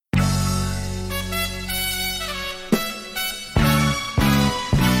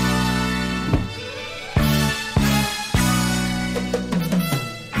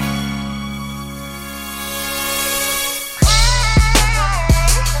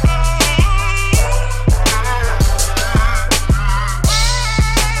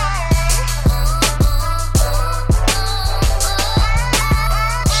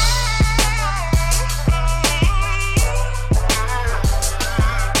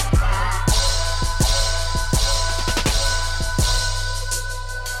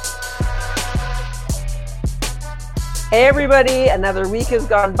Hey everybody, another week has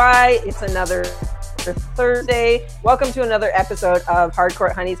gone by. It's another Thursday. Welcome to another episode of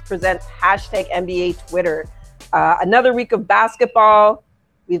Hardcourt Hunnies presents #NBA Twitter. Another week of basketball.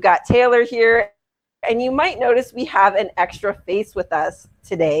 We've got Taylor here, and you might notice we have an extra face with us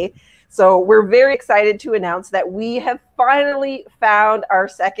today. So we're very excited to announce that we have finally found our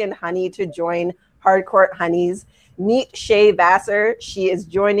second honey to join Hardcourt Hunnies. Meet Shay Vassar. She is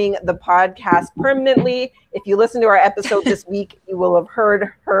joining the podcast permanently. If you listen to our episode this week, you will have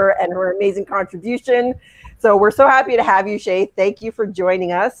heard her and her amazing contribution. So we're so happy to have you, Shay. Thank you for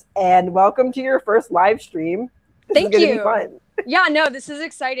joining us, and welcome to your first live stream. Thank you. This is gonna be fun. Yeah, no, this is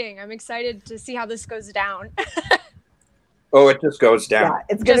exciting. I'm excited to see how this goes down. Oh, it just goes down. Yeah,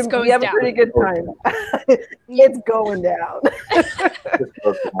 it's going to be a pretty good time. It's going down.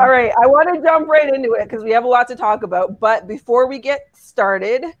 All right, I want to jump right into it because we have a lot to talk about. But before we get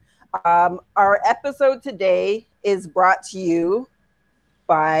started, our episode today is brought to you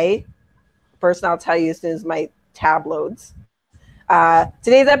by, first I'll tell you as soon as my tab loads.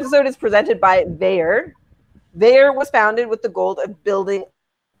 Today's episode is presented by Veyer. Veyer was founded with the goal of building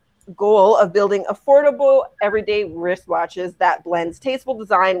affordable everyday wristwatches that blends tasteful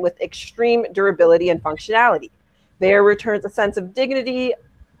design with extreme durability and functionality. Veyer returns a sense of dignity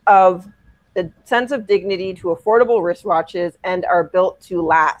to affordable wristwatches and are built to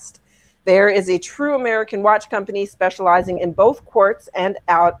last. Veyer is a true American watch company specializing in both quartz and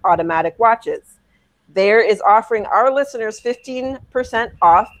automatic watches. Veyer is offering our listeners 15%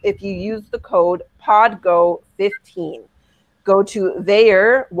 off if you use the code PODGO15. Go to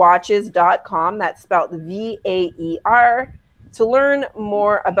VeyerWatches.com, that's spelled VAER, to learn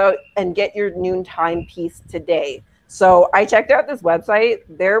more about and get your noontime piece today. So I checked out this website.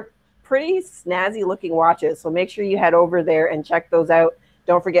 They're pretty snazzy looking watches. So make sure you head over there and check those out.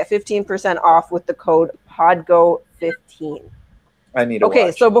 Don't forget 15% off with the code PODGO15. I need a watch.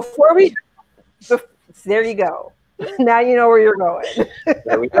 Okay, so there you go. Now you know where you're going.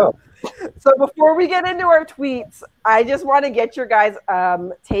 There we go. So before we get into our tweets, I just want to get your guys'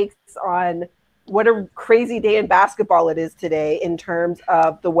 takes on what a crazy day in basketball it is today in terms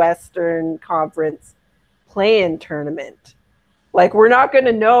of the Western Conference play-in tournament. Like, we're not going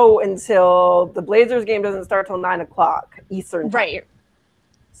to know until the Blazers game doesn't start till 9 o'clock Eastern time. Right.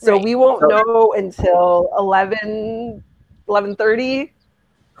 So we won't know until 11:30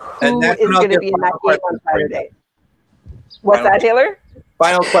 who is going to be in that game on Saturday. What's that, Taylor?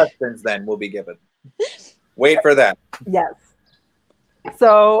 Final questions then will be given. Wait for that. Yes.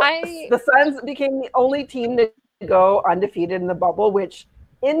 So the Suns became the only team to go undefeated in the bubble, which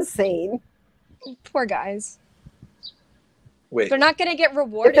insane. Poor guys. Wait. They're not going to get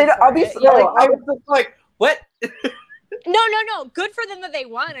rewarded. I was just like, what? No. Good for them that they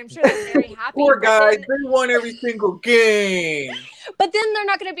won. I'm sure they're very happy. Poor guys. They won every single game. But then they're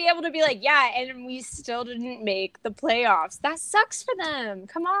not going to be able to be like, yeah, and we still didn't make the playoffs. That sucks for them.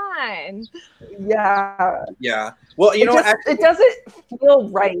 Come on. Yeah. Yeah. Well, it doesn't feel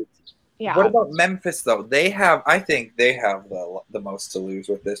right. Yeah. What about Memphis though? I think they have the most to lose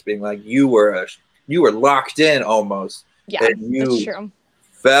with this being like you were locked in almost. Yeah, and you that's true.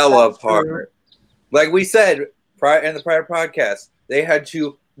 Fell That's apart. True. Like we said in the prior podcast, they had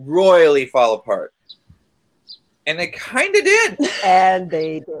to royally fall apart. And they kind of did. And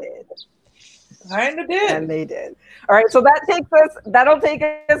they did. Kind of did. And they did. All right, so that'll take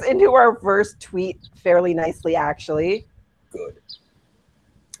us into our first tweet fairly nicely, actually. Good.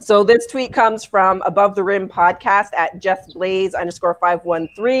 So this tweet comes from Above the Rim podcast at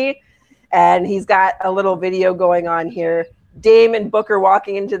JeffBlaze_513. And he's got a little video going on here. Dame and Booker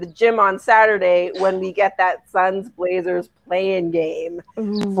walking into the gym on Saturday when we get that Suns Blazers play-in game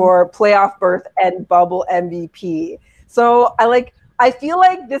for playoff berth and bubble MVP. So I feel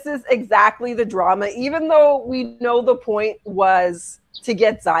like this is exactly the drama, even though we know the point was to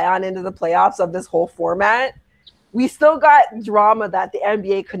get Zion into the playoffs of this whole format. We still got drama that the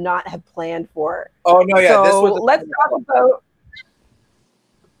NBA could not have planned for. Oh no, yeah. So let's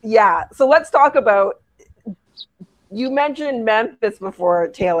talk about. You mentioned Memphis before,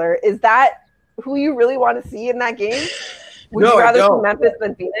 Taylor. Is that who you really want to see in that game? Would you rather see Memphis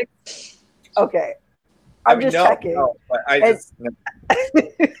than Phoenix? Okay. I'm just checking. No, but I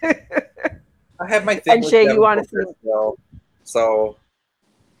have my thing. And Shay, you want to see? So.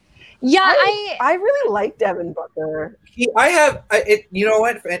 Yeah, I really like Devin Booker. You know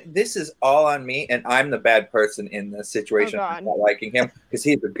what? This is all on me, and I'm the bad person in this situation for not liking him because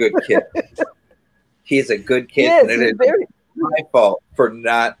he's a good kid. He's a good kid, and it is my fault for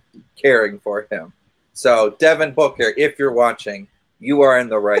not caring for him. So, Devin Booker, if you're watching, you are in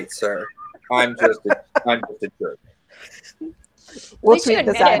the right, sir. I'm just a jerk. We'll tweet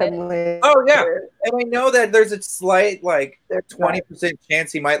this at him later. Oh, yeah. And I know that there's a slight, 20%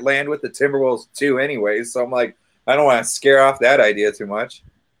 chance he might land with the Timberwolves, too, anyways. So I'm like, I don't want to scare off that idea too much.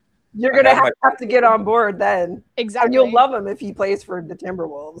 You're going to have to get on board then. Exactly. And you'll love him if he plays for the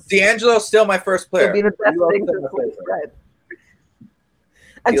Timberwolves. D'Angelo's still my first player. It'll be the best thing since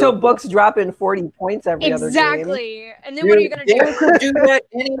until Book's dropping 40 points every other game. Exactly. And then what are you going to do? Dame could do that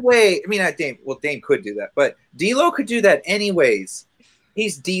anyway. I mean, not Dame. Well, Dame could do that. But D'Lo could do that anyways.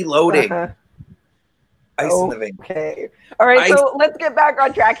 He's deloading. Ice in the vein. Okay. All right, so let's get back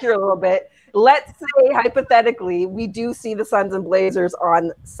on track here a little bit. Let's say, hypothetically, we do see the Suns and Blazers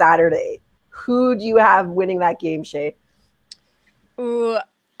on Saturday. Who do you have winning that game, Shay? Ooh,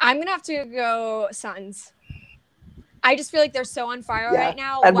 I'm going to have to go Suns. I just feel like they're so on fire right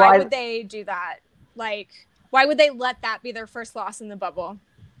now. And why would they do that? Why would they let that be their first loss in the bubble?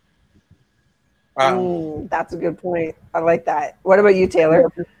 That's a good point. I like that. What about you,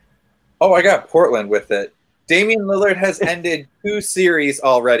 Taylor? Oh, I got Portland with it. Damian Lillard has ended 2 series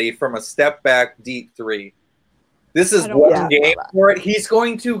already from a step back deep 3. This is one game for it. He's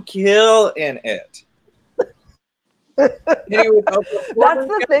going to kill in it. That's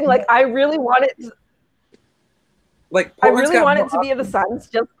the thing. I really want it. I really want it to be the Suns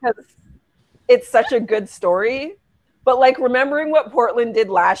just because it's such a good story. But remembering what Portland did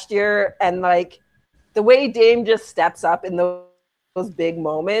last year and the way Dame just steps up in those big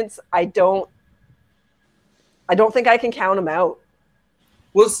moments, I don't think I can count him out.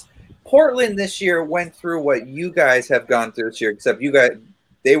 Well, Portland this year went through what you guys have gone through this year, except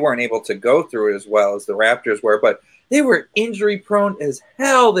they weren't able to go through it as well as the Raptors were, but they were injury prone as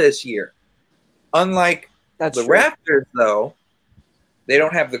hell this year. Unlike the Raptors, though, they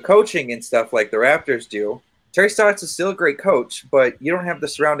don't have the coaching and stuff like the Raptors do. Terry Stotts is still a great coach, but you don't have the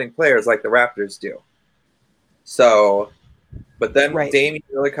surrounding players like the Raptors do. So, but then Damian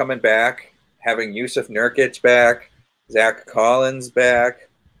really coming back, having Yusuf Nurkic back, Zach Collins back,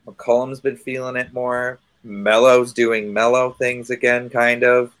 McCollum's been feeling it more. Melo's doing Melo things again, kind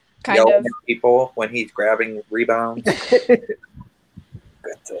of. Yelling at people when he's grabbing rebounds.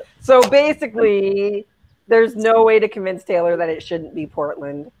 So basically, there's no way to convince Taylor that it shouldn't be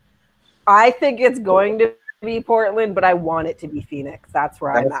Portland. I think it's going to be Portland, but I want it to be Phoenix. That's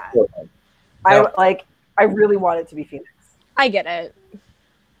where I'm at. I really want it to be Phoenix. I get it.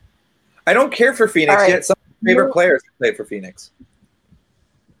 I don't care for Phoenix yet. Some of my favorite players play for Phoenix.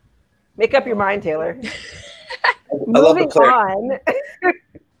 Make up your mind, Taylor. Moving on.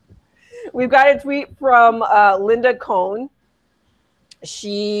 We've got a tweet from Linda Cohn.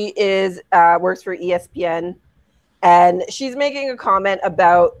 She works for ESPN, and she's making a comment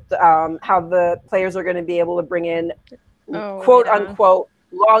about how the players are going to be able to bring in quote unquote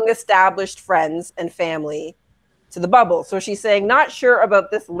long-established friends and family to the bubble. So she's saying, not sure about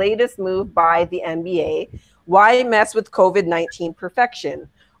this latest move by the NBA. Why mess with COVID-19 perfection?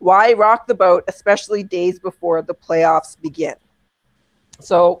 Why rock the boat, especially days before the playoffs begin?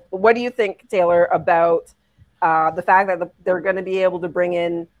 So what do you think, Taylor, about the fact that they're going to be able to bring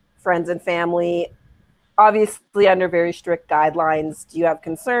in friends and family, obviously under very strict guidelines? Do you have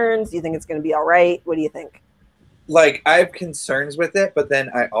concerns? Do you think it's going to be all right? What do you think? I have concerns with it, but then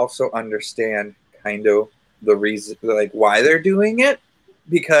I also understand kind of the reason, why they're doing it.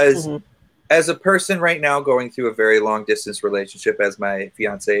 Because as a person right now going through a very long distance relationship, as my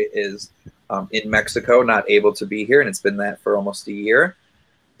fiance is in Mexico, not able to be here, and it's been that for almost a year,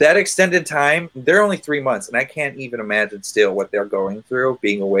 that extended time, they're only 3 months, and I can't even imagine still what they're going through,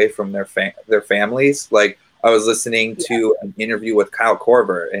 being away from their families. I was listening to an interview with Kyle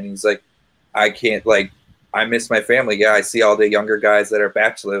Korver, and he's like, I can't, I miss my family. Yeah, I see all the younger guys that are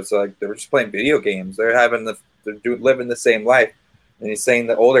bachelors. They're just playing video games. They're living the same life. And he's saying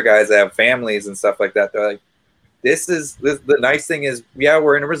the older guys that have families and stuff like that, they're like, the nice thing is, yeah,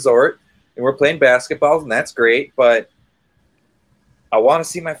 we're in a resort and we're playing basketball, and that's great, but I want to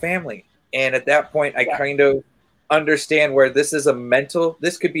see my family. And at that point, I kind of understand where this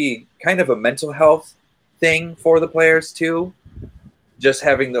could be kind of a mental health thing for the players too. Just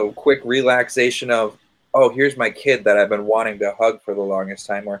having the quick relaxation of, oh, here's my kid that I've been wanting to hug for the longest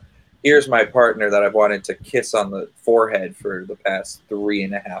time, or here's my partner that I've wanted to kiss on the forehead for the past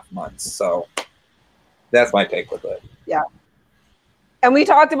 3.5 months. So that's my take with it. Yeah. And we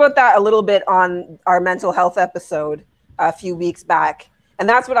talked about that a little bit on our mental health episode a few weeks back. And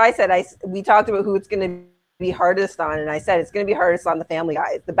that's what I said. We talked about who it's going to be hardest on. And I said, it's going to be hardest on the family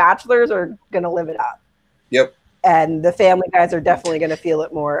guys. The bachelors are going to live it up. Yep. And the family guys are definitely going to feel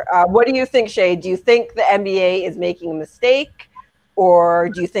it more. What do you think, Shay? Do you think the NBA is making a mistake, or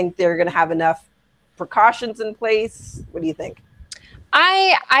do you think they're going to have enough precautions in place? What do you think?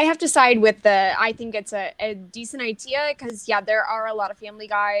 I have to side with I think it's a decent idea because, yeah, there are a lot of family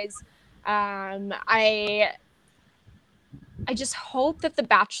guys. I just hope that the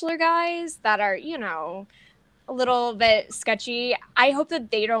Bachelor guys that are, a little bit sketchy, I hope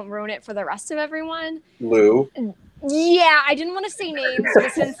that they don't ruin it for the rest of everyone. Lou. Yeah, I didn't want to say names,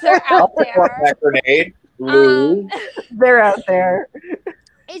 but since they're out there. That grenade. Lou. They're out there.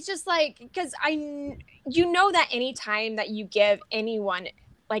 It's just like, because that any time that you give anyone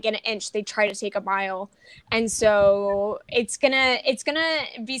like an inch, they try to take a mile. And so it's gonna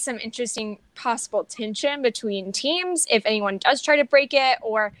be some interesting possible tension between teams if anyone does try to break it,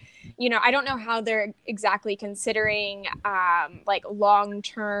 or I don't know how they're exactly considering like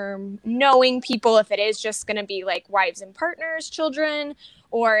long-term knowing people, if it is just going to be like wives and partners, children,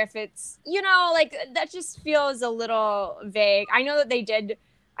 or if it's, like that just feels a little vague. I know that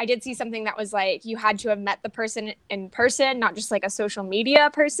I did see something that was like you had to have met the person in person, not just like a social media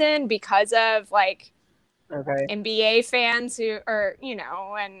person, because of like NBA fans who are,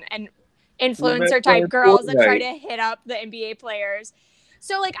 and influencer type girls that try to hit up the NBA players.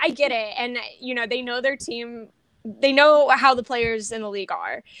 So, like, I get it. And, they know their team. They know how the players in the league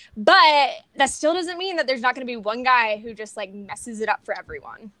are. But that still doesn't mean that there's not going to be one guy who just, like, messes it up for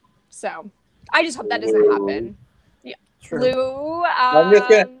everyone. So, I just hope that doesn't happen. Yeah. True. Lou. I'm just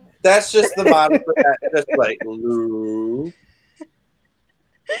gonna, that's just the motto for that. Just like, Lou.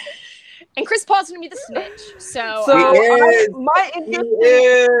 And Chris Paul's going to be the snitch. So he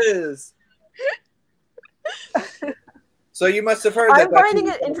is. So you must have heard that. I'm finding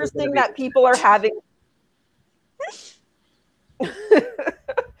it interesting that people are having.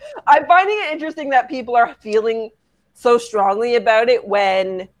 I'm finding it interesting that people are feeling so strongly about it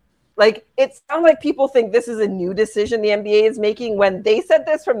when, like, it sounds like people think this is a new decision the NBA is making when they said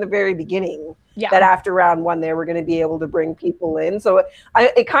this from the very beginning. Yeah. That after round one, they were going to be able to bring people in. So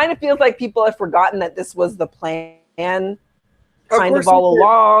it kind of feels like people have forgotten that this was the plan kind of all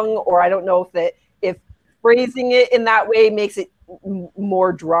along, or I don't know if phrasing it in that way makes it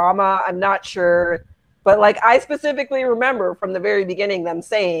more drama. I'm not sure. But like, I specifically remember from the very beginning them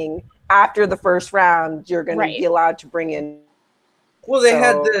saying after the first round, you're going to be allowed to bring in. Well, they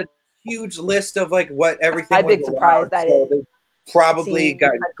had the huge list of like what everything I'm big surprised that so they probably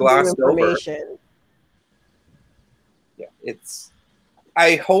got glossed over. Yeah,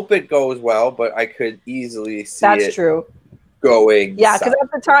 I hope it goes well, but I could easily see That's true. Going. Yeah, because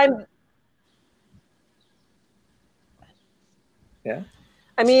at the time. Yeah.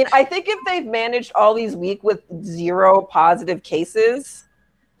 I mean, I think if they've managed all these weeks with 0 positive cases,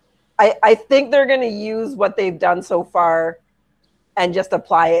 I think they're going to use what they've done so far and just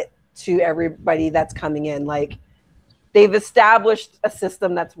apply it to everybody that's coming in. Like, they've established a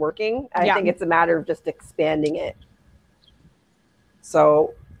system that's working. I think it's a matter of just expanding it.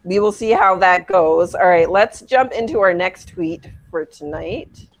 So we will see how that goes. All right, let's jump into our next tweet for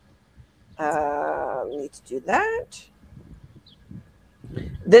tonight. We need to do that.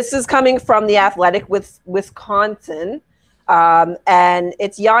 This is coming from The Athletic with Wisconsin. And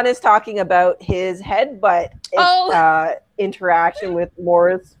it's Giannis talking about his headbutt interaction with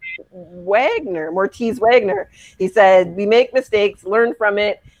Mortiz Wagner. He said, "We make mistakes, learn from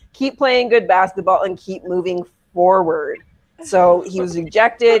it, keep playing good basketball, and keep moving forward." So he was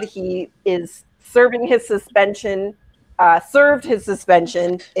ejected. He is served his suspension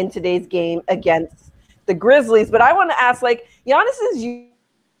in today's game against the Grizzlies. But I want to ask, like, Giannis is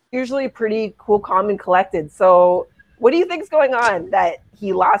usually pretty cool, calm, and collected. So what do you think is going on that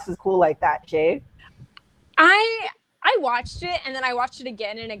he lost his cool like that, Jay? I watched it, and then I watched it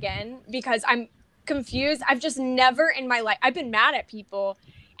again and again because I'm confused. I've just never in my life, I've been mad at people,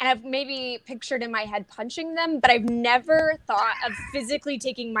 and I've maybe pictured in my head punching them, but I've never thought of physically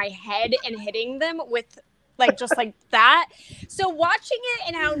taking my head and hitting them with like just like that. So watching it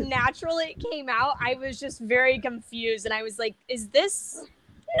and how natural it came out, I was just very confused, and I was like, "Is this?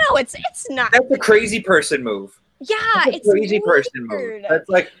 No, it's not." That's a crazy person move. Yeah, it's a crazy person move. That's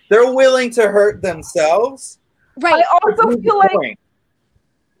like they're willing to hurt themselves. Right. I also feel like.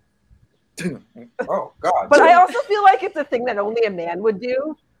 Oh God! But I also feel like it's a thing that only a man would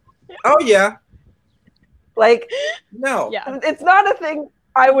do. Oh yeah. Like, no. Yeah. It's not a thing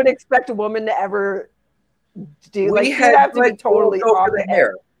I would expect a woman to ever do. Like, you have to be totally off the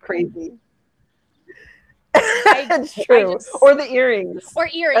hair, crazy. It's true. Or the earrings. Or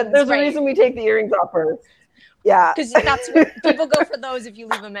earrings. There's a reason we take the earrings off first. Yeah. Because that's what people go for those if you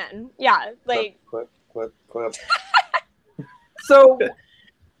leave them in. Yeah. Like. Clip. So,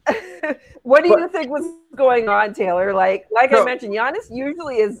 what do you think was going on, Taylor? Like I mentioned, Giannis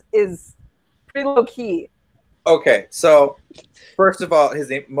usually is pretty low key. Okay, so first of all, his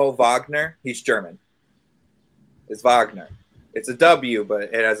name Mo Wagner. He's German. It's Wagner. It's a W, but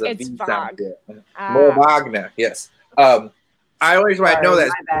it has a V sound to it. Mo Wagner. Yes. I always want to know that.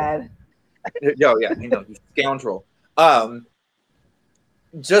 My bad. Yo, yeah, I know, you scoundrel. I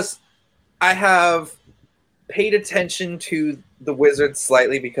have paid attention to the Wizards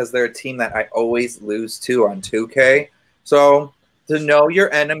slightly because they're a team that I always lose to on 2K. So to know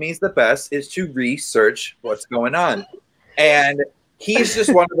your enemies the best is to research what's going on. And he's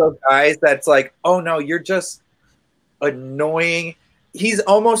just one of those guys that's like, oh no, you're just annoying. He's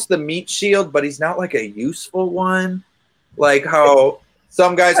almost the meat shield, but he's not like a useful one. Like how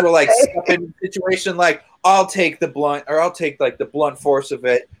some guys will like step in a situation like, I'll take the blunt, or I'll take like the blunt force of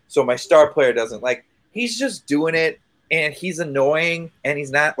it so my star player doesn't. Like, he's just doing it and he's annoying and he's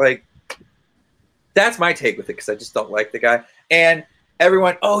not like, that's my take with it because I just don't like the guy. And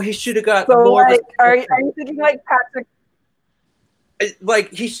everyone, oh, he should have got more. Like, are you thinking like Patrick?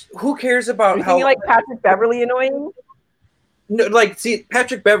 Like, who cares about how like Patrick Beverly annoying? No, like, see,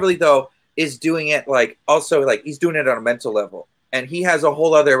 Patrick Beverly though is doing it like also like he's doing it on a mental level, and he has a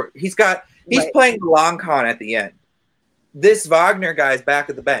whole other. He's playing the long con at the end. This Wagner guy's back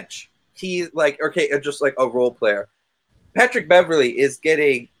at the bench. He's like, okay, just like a role player. Patrick Beverly is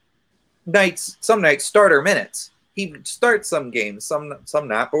getting some nights starter minutes. He starts some games, some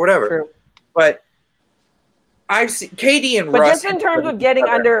not, but whatever. True. But I've seen KD and Russ. But just in terms of getting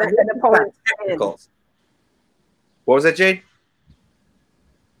under an opponent's skin. What was that, Jade?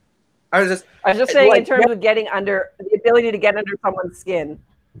 I was just saying, like, in terms of getting under the ability to get under someone's skin.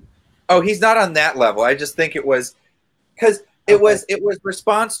 Oh, he's not on that level. I just think it was because it was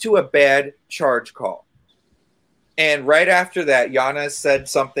response to a bad charge call. And right after that, Giannis said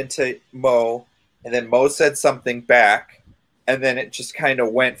something to Mo, and then Mo said something back, and then it just kind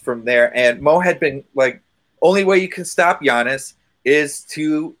of went from there. And Mo had been like, only way you can stop Giannis is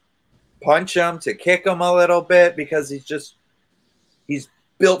to punch him, to kick him a little bit, because he's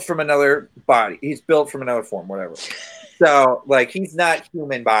built from another body. He's built from another form, whatever. So, like, he's not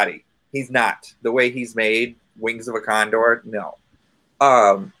human body. He's not. The way he's made, wings of a condor, no.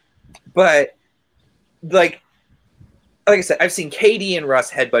 But, like I said, I've seen KD and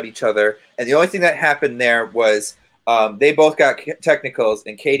Russ headbutt each other, and the only thing that happened there was they both got technicals,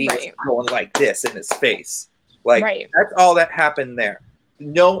 and KD was going like this in his face. Like, that's all that happened there.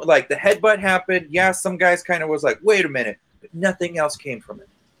 No, like, the headbutt happened. Yeah, some guys kind of was like, wait a minute. But nothing else came from it.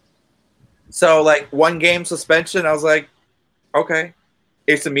 So, like, 1 game suspension, I was like, okay.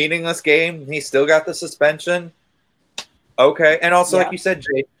 It's a meaningless game. He still got the suspension. Okay. And also, like you said,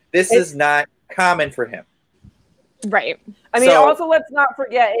 Jay, this is not common for him. Right. I mean, also, let's not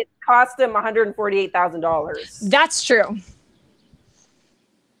forget, it cost him $148,000. That's true.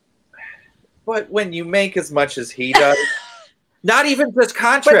 But when you make as much as he does, not even just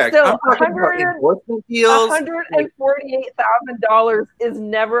contract. But still, $148,000 is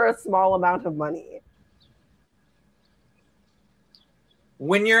never a small amount of money.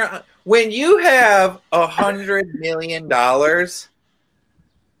 When you have $100 million,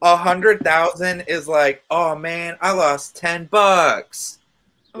 100,000 is like, oh man, I lost $10.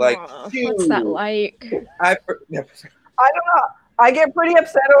 Like, what's that like? I don't know. I get pretty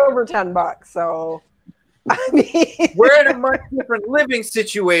upset over $10. So, I mean, we're in a much different living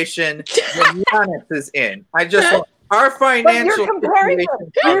situation than Giannis is in. Our financial. But you're comparing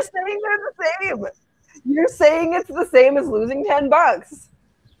them. You're saying they're the same. You're saying it's the same as losing $10.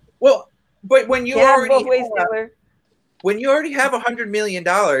 Well, but when you already have $100 million,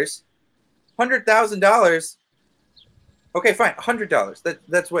 $100,000. Okay, fine, $100.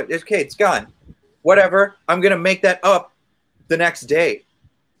 That's what. Okay, it's gone. Whatever. I'm gonna make that up the next day,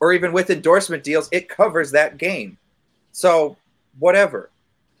 or even with endorsement deals, it covers that game. So whatever.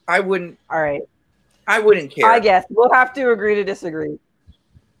 I wouldn't. All right. I wouldn't care. I guess we'll have to agree to disagree.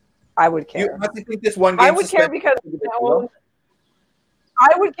 I would care. You honestly think this 1 game? I would care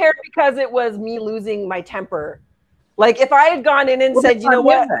because it was me losing my temper. Like, if I had gone in and said, you know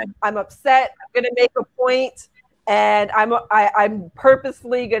what, I'm upset, I'm going to make a point, and I'm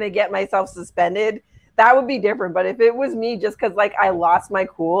purposely going to get myself suspended, that would be different. But if it was me just because, like, I lost my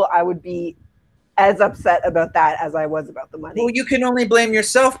cool, I would be as upset about that as I was about the money. Well, you can only blame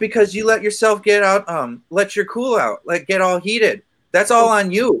yourself because you let yourself get out, let your cool out, like, get all heated. That's all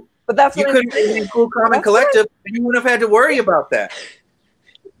on you. But that's you couldn't be cool, calm, and collective, and you wouldn't have had to worry about that.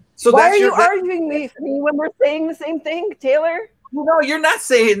 So why are you arguing with me when we're saying the same thing, Taylor? No, you're not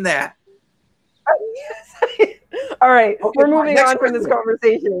saying that. All right, okay, we're moving on from this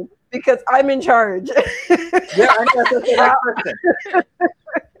conversation because I'm in charge. Yeah, I know.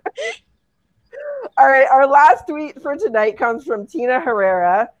 All right, our last tweet for tonight comes from Tina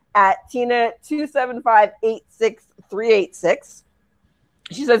Herrera at Tina275-86386.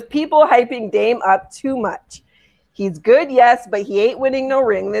 She says, people hyping Dame up too much. He's good, yes, but he ain't winning no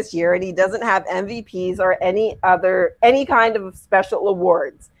ring this year, and he doesn't have MVPs or any kind of special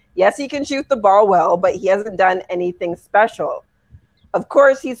awards. Yes, he can shoot the ball well, but he hasn't done anything special. Of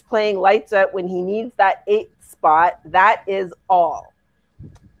course, he's playing lights out when he needs that 8th spot. That is all.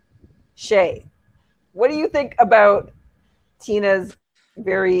 Shay, what do you think about Tina's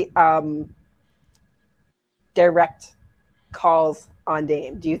very direct calls on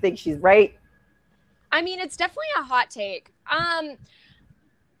Dame? Do you think she's right? I mean, it's definitely a hot take. I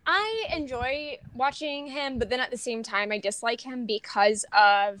enjoy watching him, but then at the same time, I dislike him because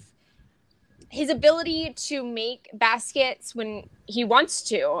of his ability to make baskets when he wants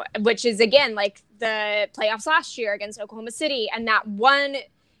to, which is, again, like the playoffs last year against Oklahoma City and that one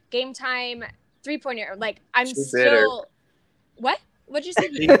game time three-pointer. Like, I'm still... What? What'd you say?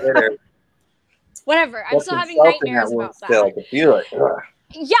 Whatever. I'm still having nightmares about that.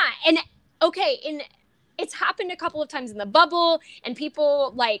 Yeah, and okay, and it's happened a couple of times in the bubble, and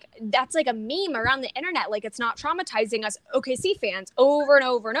people, like, that's like a meme around the internet. Like, it's not traumatizing us OKC fans over and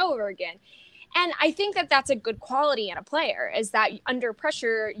over and over again. And I think that that's a good quality in a player, is that under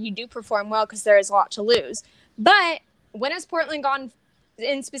pressure, you do perform well because there is a lot to lose. But when has Portland gone,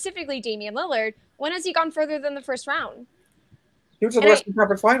 and specifically Damian Lillard, when has he gone further than the first round? He went to the Western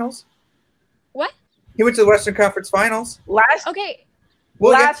Conference Finals. What? He went to the Western Conference Finals. Last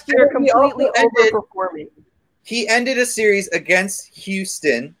year, completely overperforming. He ended a series against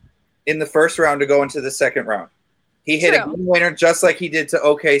Houston in the first round to go into the second round. He hit a game winner just like he did to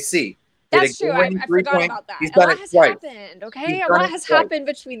OKC. That's true. I forgot about that. A lot has happened, okay? A lot has happened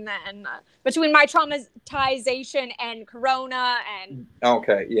between then. Between my traumatization and Corona and...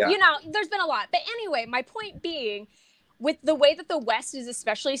 Okay, yeah. You know, there's been a lot. But anyway, my point being, with the way that the West is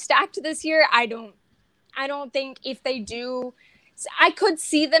especially stacked this year, I don't think if they do... I could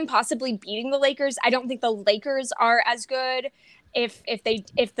see them possibly beating the Lakers. I don't think the Lakers are as good if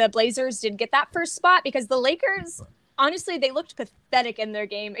the Blazers did get that first spot, because the Lakers... Honestly, they looked pathetic in their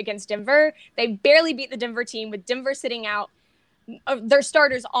game against Denver. They barely beat the Denver team, with Denver sitting out, their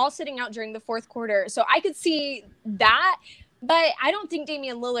starters all sitting out during the fourth quarter. So I could see that, but I don't think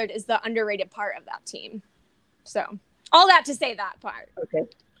Damian Lillard is the underrated part of that team. So all that to say that part. Okay.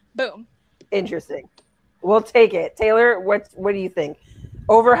 Boom. Interesting. We'll take it. Taylor, what do you think?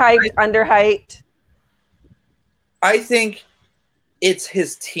 Overhyped, underhyped? I think it's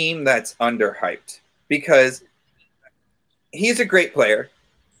his team that's underhyped, because he's a great player,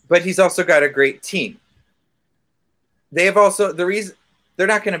 but he's also got a great team. They have also, the reason they're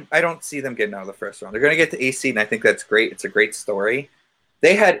not going to, I don't see them getting out of the first round. They're going to get to AC, and I think that's great. It's a great story.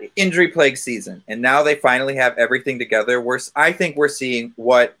 They had injury-plagued season, and now they finally have everything together. I think we're seeing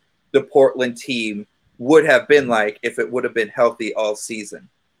what the Portland team would have been like if it would have been healthy all season.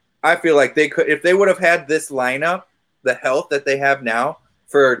 I feel like they could, if they would have had this lineup, the health that they have now,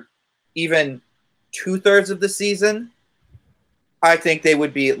 for even 2/3 of the season, I think they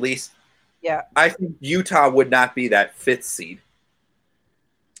would be at least. Yeah. I think Utah would not be that 5th seed.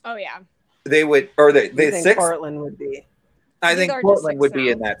 Oh yeah. They would, or they think 6th. Portland would be. I think Portland would be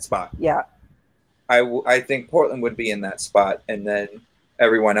in that spot. Yeah. I think Portland would be in that spot, and then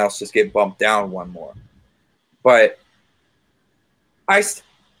everyone else just get bumped down one more. But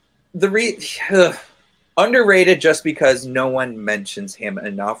underrated just because no one mentions him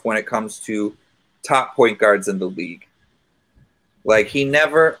enough when it comes to top point guards in the league. Like, he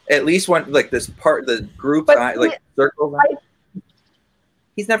never, at least when, like, this part, the group, circle,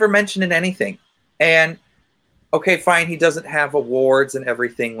 he's never mentioned in anything. And, okay, fine, he doesn't have awards and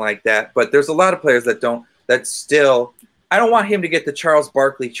everything like that, but there's a lot of players that still, I don't want him to get the Charles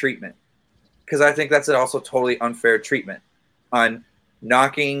Barkley treatment, because I think that's also totally unfair treatment on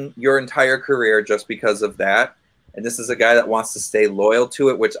knocking your entire career just because of that. And this is a guy that wants to stay loyal to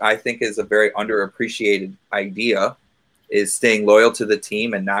it, which I think is a very underappreciated idea, is staying loyal to the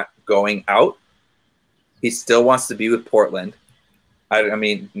team and not going out. He still wants to be with Portland. I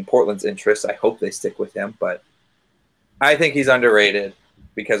mean, in Portland's interest, I hope they stick with him, but I think he's underrated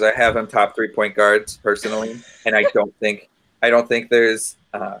because I have him top 3 point guards personally, and I don't think there's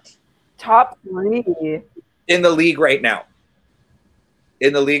top 3 in the league right now.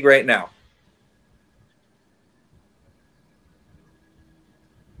 In the league right now.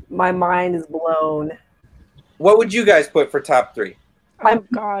 My mind is blown. What would you guys put for top 3? Oh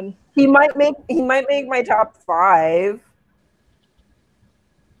God. He might make my top 5.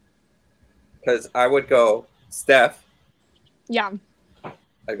 Because I would go Steph. Yeah.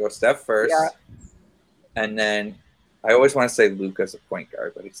 I go Steph first. Yeah. And then I always want to say Luka's a point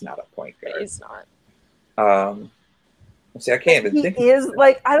guard, but he's not a point guard. He's not. See, I can't even think. He is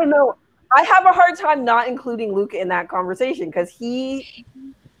like, I don't know. I have a hard time not including Luka in that conversation because he,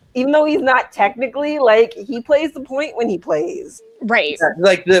 even though he's not technically, like, he plays the point when he plays. Right. Yeah,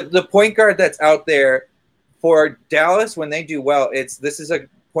 like the point guard that's out there for Dallas when they do well, this is a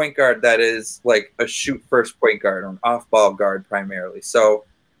point guard that is like a shoot first point guard or an off ball guard primarily. So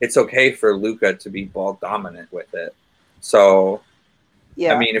it's okay for Luka to be ball dominant with it. So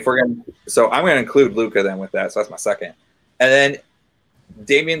yeah, I mean, I'm gonna include Luka then with that. So that's my second. And then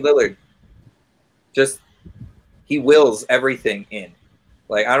Damian Lillard, he wills everything in.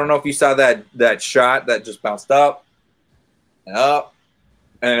 Like, I don't know if you saw that shot that just bounced up and up,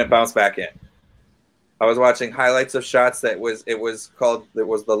 and then it bounced back in. I was watching highlights of shots it was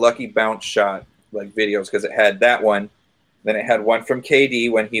the lucky bounce shot, like videos, because it had that one. Then it had one from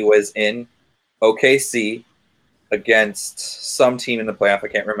KD when he was in OKC against some team in the playoff. I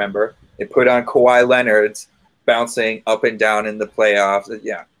can't remember. It put on Kawhi Leonard's bouncing up and down in the playoffs.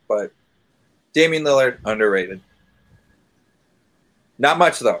 Yeah, but Damian Lillard, underrated. Not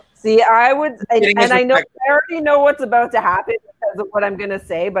much, though. See, I would, and I already know what's about to happen because of what I'm going to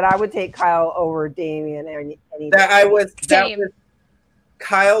say, but I would take Kyle over Damian any day.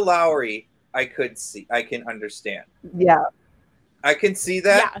 Kyle Lowry, I can understand. Yeah. I can see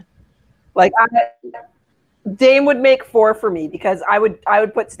that. Yeah. Like, Dame would make 4 for me because I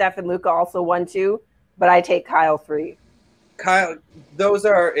would put Steph and Luka also 1, 2, but I take Kyle 3. Kyle,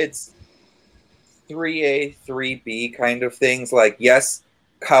 it's 3A, 3B kind of things. Like, yes,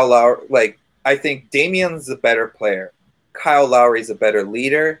 Kyle Lowry, like, I think Damian's a better player. Kyle Lowry's a better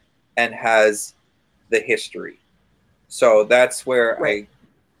leader and has the history. So that's where right.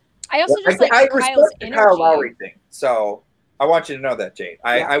 I also just like Kyle's respect the Kyle Lowry thing. So I want you to know that, Jade.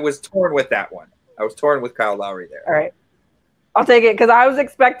 I was torn with that one. I was torn with Kyle Lowry there. All right. I'll take it because I was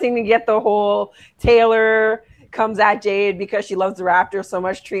expecting to get the whole Taylor comes at Jade because she loves the Raptors so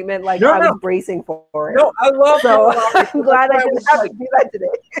much treatment. Like, I was bracing for it. No, I love so I'm glad I didn't have to do that today.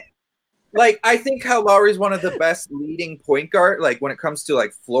 Like, I think Kyle Lowry is one of the best leading point guard. Like, when it comes to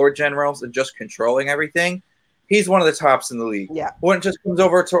like floor generals and just controlling everything, he's one of the tops in the league. Yeah. When it just comes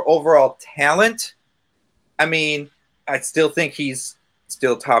over to overall talent, I mean, I still think he's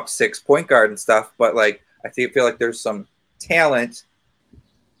still top 6 point guard and stuff. But like, I feel like there's some talent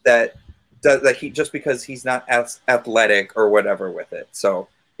that he, just because he's not as athletic or whatever with it. So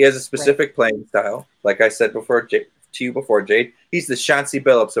he has a specific playing style. Like I said before, to you before, Jade, he's the Chauncey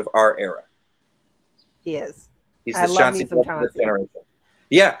Billups of our era. He is. He's the Chauncey Billups of this generation.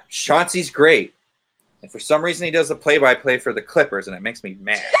 Yeah, Chauncey's great. And for some reason, he does the play-by-play for the Clippers, and it makes me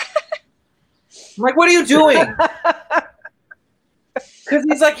mad. I'm like, what are you doing? Because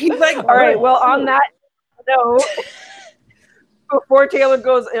he's like, all right, well, on that note, before Taylor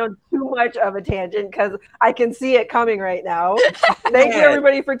goes on too much of a tangent, because I can see it coming right now. Thank you,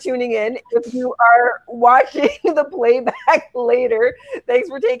 everybody, for tuning in. If you are watching the playback later, thanks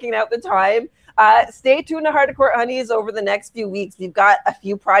for taking out the time. Stay tuned to Hardcourt Hunnies over the next few weeks. We've got a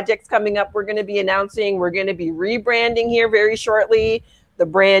few projects coming up we're going to be announcing. We're going to be rebranding here very shortly. The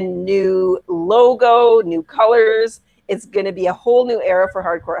brand new logo, new colors. It's going to be a whole new era for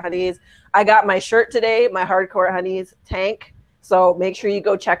Hardcourt Hunnies. I got my shirt today, my Hardcourt Hunnies tank. So make sure you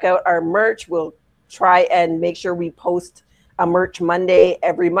go check out our merch. We'll try and make sure we post a merch Monday,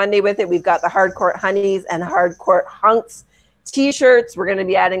 every Monday with it. We've got the Hardcourt Hunnies and Hardcourt Hunks t-shirts. We're going to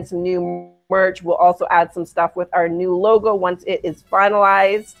be adding some new merch. We'll also add some stuff with our new logo once it is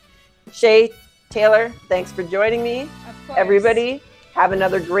finalized. Shay, Taylor, thanks for joining me. Everybody, have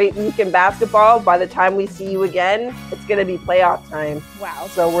another great week in basketball. By the time we see you again, it's going to be playoff time. Wow.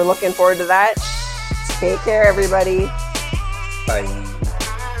 So we're looking forward to that. Take care, everybody. Bye.